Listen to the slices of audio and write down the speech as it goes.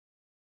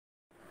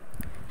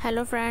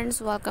Hello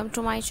friends, welcome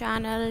to my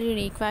channel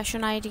Unique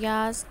Fashion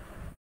Ideas.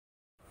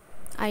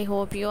 I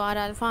hope you are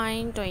all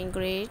fine, doing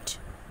great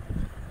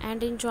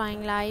and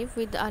enjoying life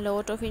with a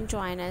lot of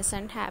enjoyness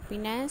and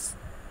happiness.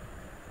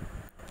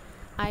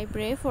 I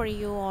pray for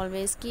you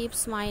always keep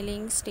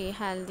smiling, stay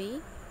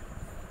healthy.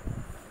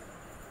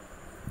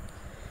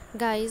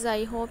 Guys,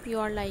 I hope you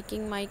are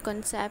liking my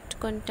concept,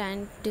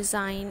 content,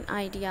 design,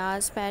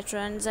 ideas,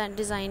 patterns and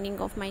designing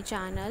of my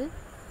channel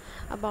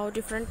about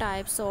different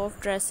types of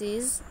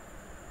dresses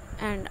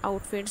and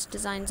outfits,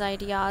 designs,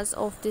 ideas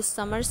of this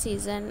summer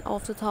season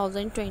of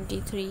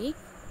 2023.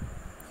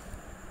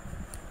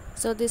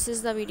 So this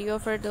is the video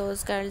for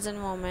those girls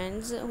and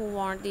women who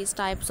want these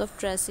types of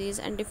dresses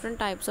and different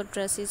types of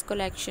dresses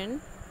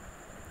collection.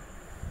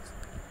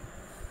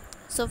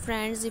 So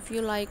friends, if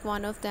you like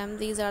one of them,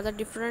 these are the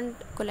different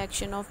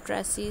collection of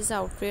dresses,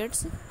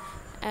 outfits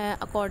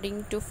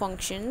according to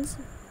functions,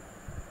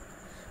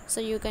 so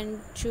you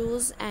can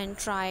choose and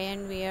try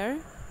and wear.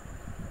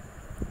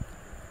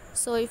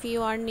 So if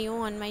you are new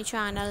on my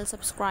channel,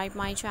 subscribe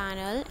my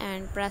channel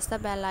and press the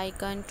bell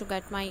icon to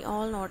get my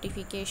all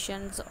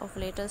notifications of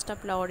latest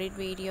uploaded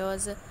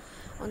videos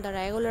on the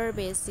regular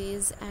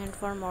basis, and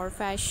for more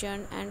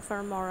fashion and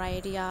for more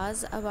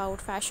ideas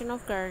about fashion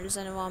of girls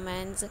and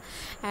women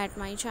at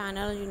my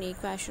channel Unique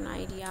Fashion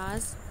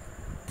Ideas.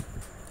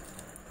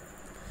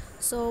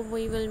 So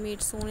we will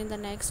meet soon in the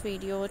next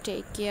video.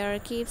 Take care,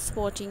 keep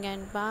supporting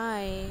and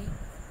bye.